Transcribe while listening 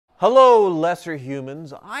Hello, lesser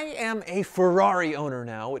humans. I am a Ferrari owner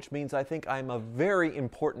now, which means I think I'm a very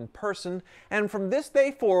important person, and from this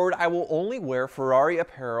day forward, I will only wear Ferrari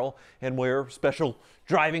apparel and wear special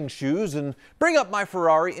driving shoes and bring up my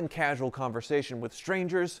Ferrari in casual conversation with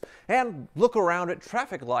strangers and look around at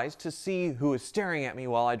traffic lights to see who is staring at me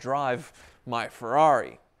while I drive my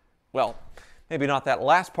Ferrari. Well, maybe not that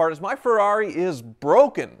last part, as my Ferrari is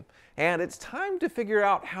broken. And it's time to figure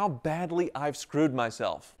out how badly I've screwed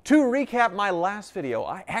myself. To recap my last video,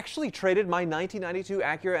 I actually traded my 1992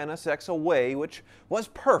 Acura NSX away, which was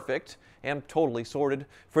perfect and totally sorted,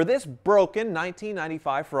 for this broken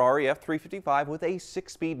 1995 Ferrari F355 with a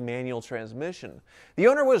 6-speed manual transmission. The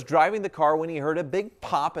owner was driving the car when he heard a big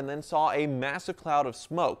pop and then saw a massive cloud of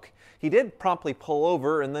smoke. He did promptly pull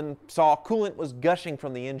over and then saw coolant was gushing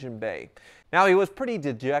from the engine bay. Now, he was pretty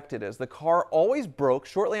dejected as the car always broke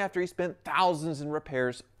shortly after he spent thousands in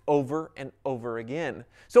repairs over and over again.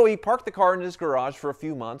 So he parked the car in his garage for a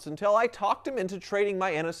few months until I talked him into trading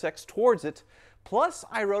my NSX towards it. Plus,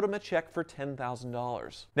 I wrote him a check for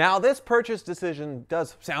 $10,000. Now, this purchase decision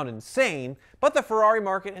does sound insane, but the Ferrari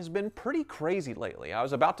market has been pretty crazy lately. I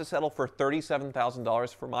was about to settle for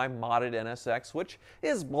 $37,000 for my modded NSX, which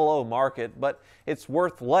is below market, but it's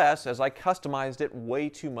worth less as I customized it way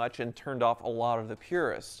too much and turned off a lot of the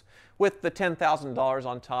purists. With the $10,000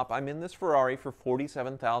 on top, I'm in this Ferrari for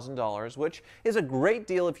 $47,000, which is a great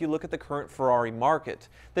deal if you look at the current Ferrari market.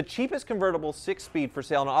 The cheapest convertible 6-speed for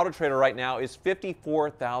sale on AutoTrader right now is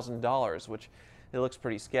 $54,000, which it looks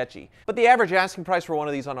pretty sketchy. But the average asking price for one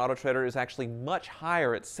of these on AutoTrader is actually much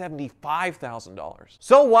higher at $75,000.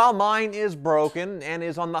 So while mine is broken and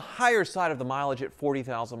is on the higher side of the mileage at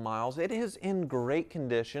 40,000 miles, it is in great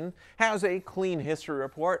condition, has a clean history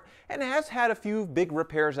report, and has had a few big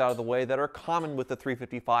repairs out of the way that are common with the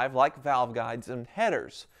 355, like valve guides and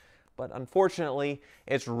headers. But unfortunately,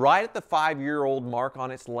 it's right at the 5-year-old mark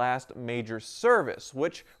on its last major service,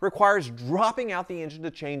 which requires dropping out the engine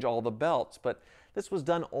to change all the belts. But this was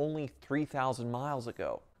done only 3,000 miles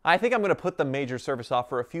ago. I think I'm going to put the major service off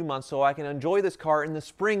for a few months so I can enjoy this car in the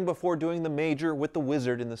spring before doing the major with the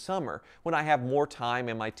Wizard in the summer, when I have more time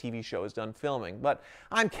and my TV show is done filming. But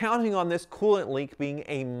I'm counting on this coolant leak being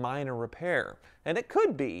a minor repair. And it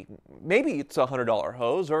could be. Maybe it's a $100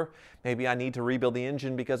 hose, or maybe I need to rebuild the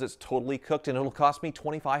engine because it's totally cooked and it'll cost me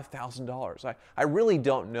 $25,000. I really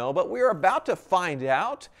don't know, but we're about to find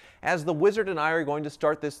out as the Wizard and I are going to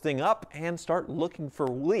start this thing up and start looking for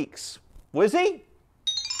leaks. Wizzy?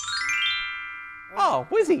 Oh,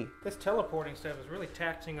 Wizzy. This teleporting stuff is really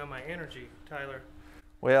taxing on my energy, Tyler.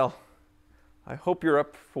 Well, I hope you're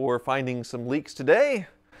up for finding some leaks today.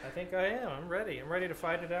 I think I am. I'm ready. I'm ready to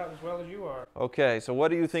fight it out as well as you are. Okay, so what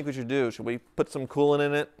do you think we should do? Should we put some coolant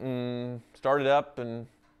in it and start it up and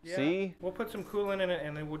see? We'll put some coolant in it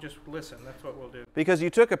and then we'll just listen. That's what we'll do. Because you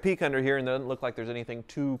took a peek under here and it doesn't look like there's anything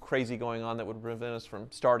too crazy going on that would prevent us from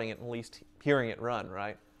starting it and at least hearing it run,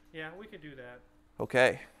 right? Yeah, we could do that.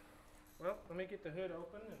 Okay. Well, let me get the hood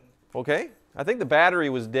open. Okay. I think the battery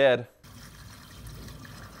was dead.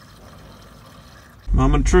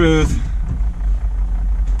 Moment of truth.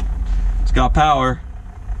 It's got power.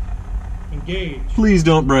 Engage. Please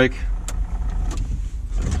don't break.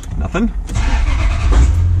 Nothing.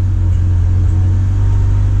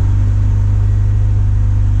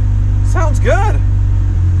 Sounds good.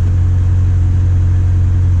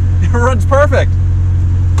 It runs perfect.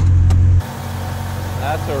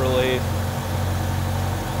 That's a relief.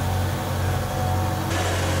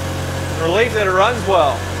 Relief that it runs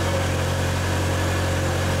well.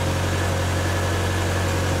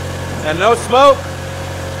 And no smoke.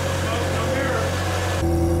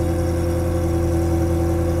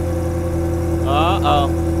 Uh-oh.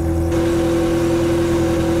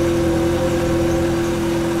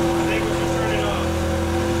 I think we should turn it off.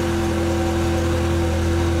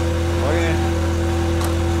 Okay.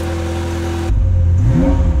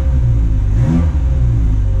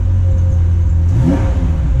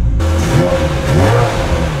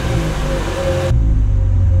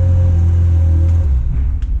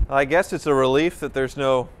 I guess it's a relief that there's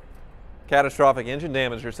no catastrophic engine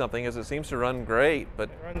damage or something, as it seems to run great. But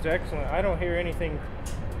it runs excellent. I don't hear anything,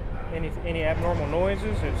 any abnormal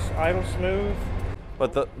noises. It's idle smooth.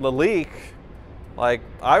 But the leak, like,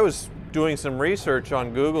 I was doing some research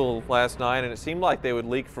on Google last night and it seemed like they would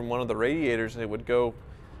leak from one of the radiators and it would go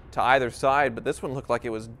to either side, but this one looked like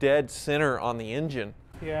it was dead center on the engine.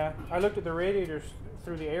 Yeah, I looked at the radiators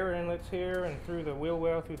through the air inlets here and through the wheel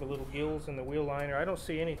well, through the little gills in the wheel liner. I don't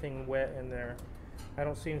see anything wet in there. I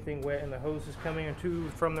don't see anything wet in the hoses coming into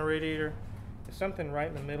from the radiator. There's something right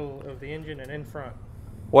in the middle of the engine and in front.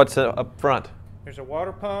 What's up front? There's a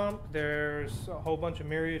water pump, there's a whole bunch of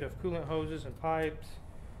myriad of coolant hoses and pipes,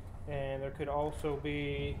 and there could also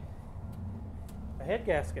be a head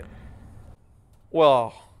gasket.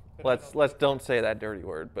 Well, let's don't say that dirty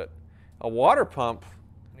word, but a water pump,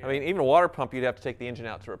 Yeah. I mean, even a water pump you'd have to take the engine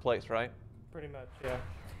out to replace, right? Pretty much, yeah.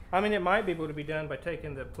 I mean, it might be able to be done by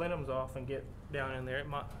taking the plenums off and get down in there. It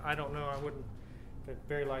might, I don't know, I wouldn't, but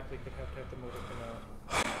very likely could have to have the motor come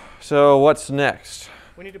out. So what's next?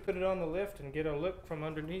 We need to put it on the lift and get a look from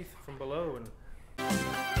underneath, from below. And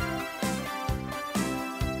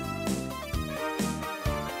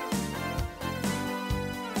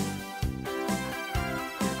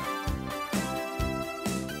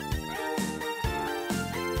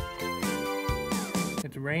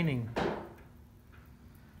it's raining.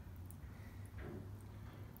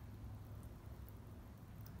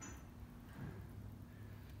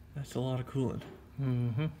 That's a lot of coolant.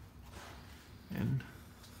 Mm-hmm. And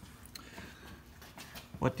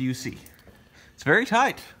what do you see? It's very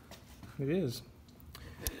tight. It is.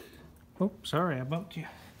 Oh, sorry, I bumped you.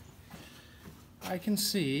 I can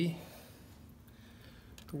see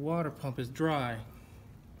the water pump is dry.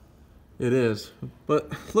 It is.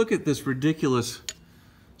 But look at this ridiculous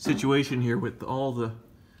situation here with all the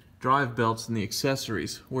drive belts and the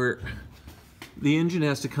accessories, where the engine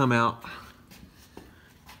has to come out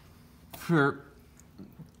for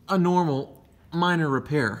a normal minor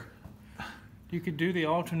repair. You could do the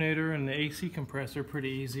alternator and the AC compressor pretty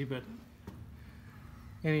easy, but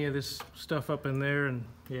any of this stuff up in there, and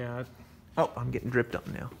yeah. Oh, I'm getting dripped on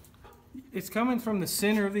now. It's coming from the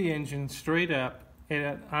center of the engine straight up,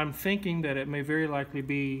 and I'm thinking that it may very likely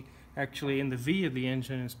be actually in the V of the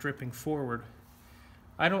engine and it's dripping forward.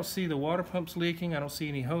 I don't see the water pumps leaking. I don't see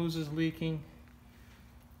any hoses leaking.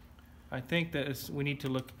 I think that we need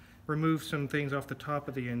to remove some things off the top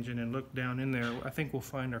of the engine and look down in there. I think we'll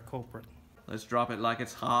find our culprit. Let's drop it like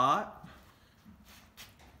it's hot.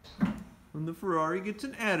 And the Ferrari gets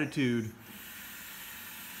an attitude.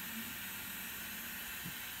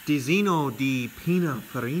 Dizzino di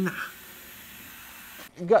Pininfarina.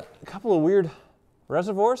 You've got a couple of weird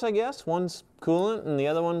reservoirs, I guess. One's coolant and the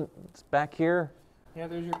other one is back here. Yeah,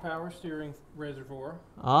 there's your power steering reservoir.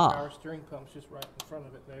 Ah. Power steering pump's just right in front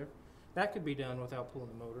of it there. That could be done without pulling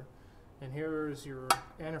the motor. And here's your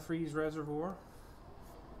antifreeze reservoir.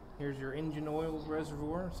 Here's your engine oil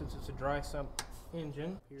reservoir, since it's a dry sump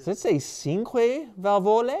engine. Does it say cinque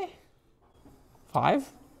valvole?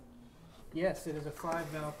 5? Yes, it is a 5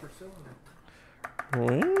 valve per cylinder.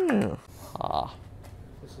 Wow. Ah.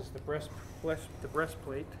 This is the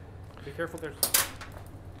breastplate. Be careful, there's...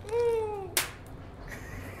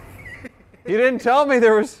 You didn't tell me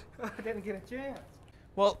there was... I didn't get a chance.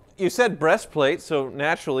 Well, you said breastplate, so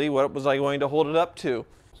naturally, what was I going to hold it up to?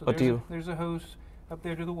 So What do you... there's a hose up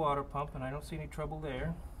there to the water pump, and I don't see any trouble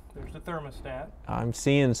there. There's the thermostat. I'm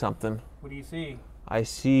seeing something. What do you see? I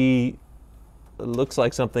see... It looks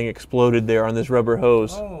like something exploded there on this rubber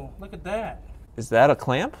hose. Oh, look at that. Is that a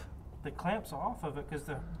clamp? The clamp's off of it because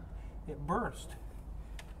it burst.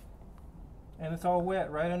 And it's all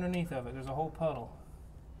wet right underneath of it. There's a whole puddle.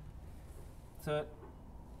 So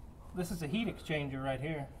this is a heat exchanger right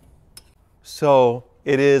here. So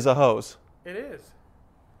it is a hose. It is.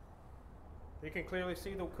 You can clearly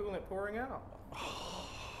see the coolant pouring out.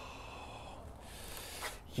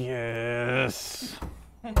 Yes.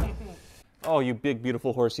 Oh, you big,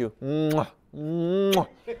 beautiful horse, you. Mwah. Mwah.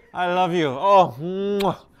 I love you. Oh.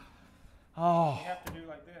 Mwah. Oh. You have to do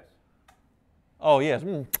like this. Oh, yes.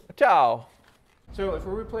 Ciao. So if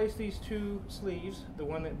we replace these two sleeves, the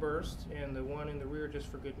one that burst and the one in the rear just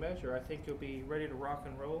for good measure, I think you'll be ready to rock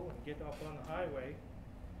and roll and get off on the highway.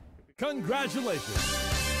 Congratulations.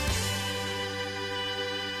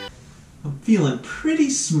 I'm feeling pretty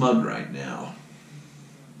smug right now.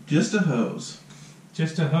 Just a hose.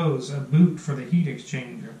 Just a hose, a boot for the heat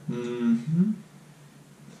exchanger. Mm-hmm.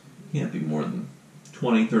 Can't be more than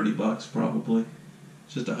 20, 30 bucks probably.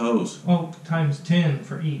 It's just a hose. Oh, times 10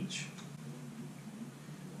 for each.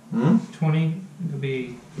 20 it'll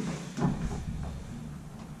be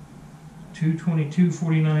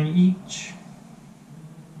 $222.49 each.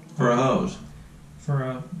 For a hose. For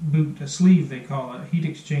a boot, a sleeve they call it, a heat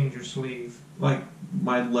exchanger sleeve. Like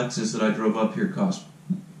my Lexus that I drove up here cost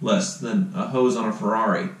less than a hose on a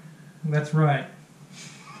Ferrari. That's right.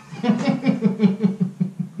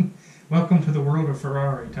 Welcome to the world of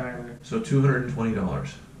Ferrari, Tyler. So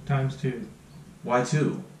 $220. Times 2. Why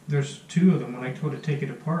 2? There's 2 of them. When I go to take it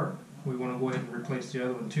apart, we want to go ahead and replace the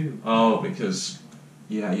other one too. Oh, because,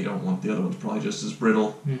 yeah, you don't want the other one's probably just as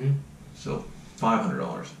brittle. Mm-hmm. So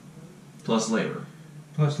 $500. Plus labor.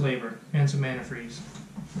 Plus labor and some antifreeze.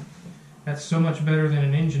 That's so much better than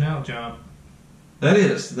an engine out job. That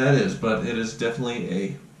is, but it is definitely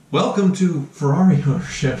a welcome to Ferrari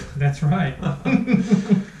ownership. That's right.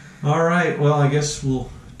 All right, well, I guess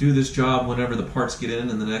we'll do this job whenever the parts get in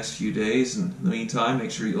the next few days. And in the meantime,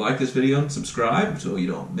 make sure you like this video and subscribe so you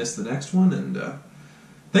don't miss the next one. And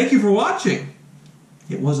thank you for watching.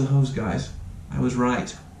 It was a hose, guys. I was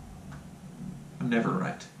right. I'm never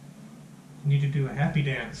right. You need to do a happy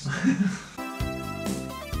dance.